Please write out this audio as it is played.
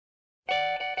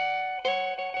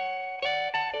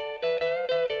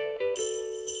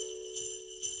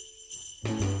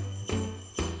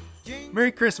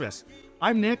Merry Christmas.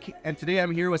 I'm Nick, and today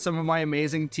I'm here with some of my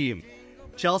amazing team.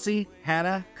 Chelsea,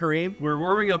 Hannah, Karim. We're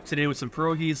warming up today with some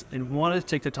pierogies and wanted to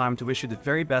take the time to wish you the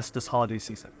very best this holiday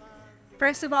season.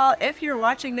 First of all, if you're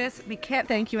watching this, we can't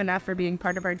thank you enough for being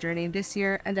part of our journey this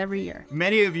year and every year.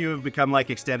 Many of you have become like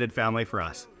extended family for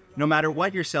us. No matter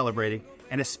what you're celebrating,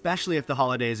 and especially if the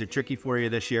holidays are tricky for you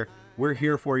this year, we're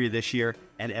here for you this year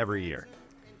and every year.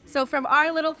 So from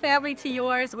our little family to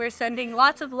yours, we're sending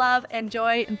lots of love and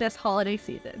joy this holiday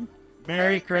season.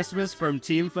 Merry Christmas from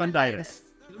Team Fundytus.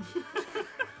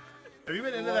 Have you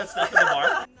been into that stuff in the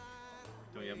bar?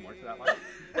 Don't you have more to that line?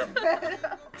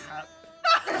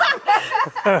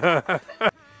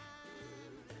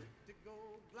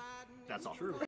 That's all. True.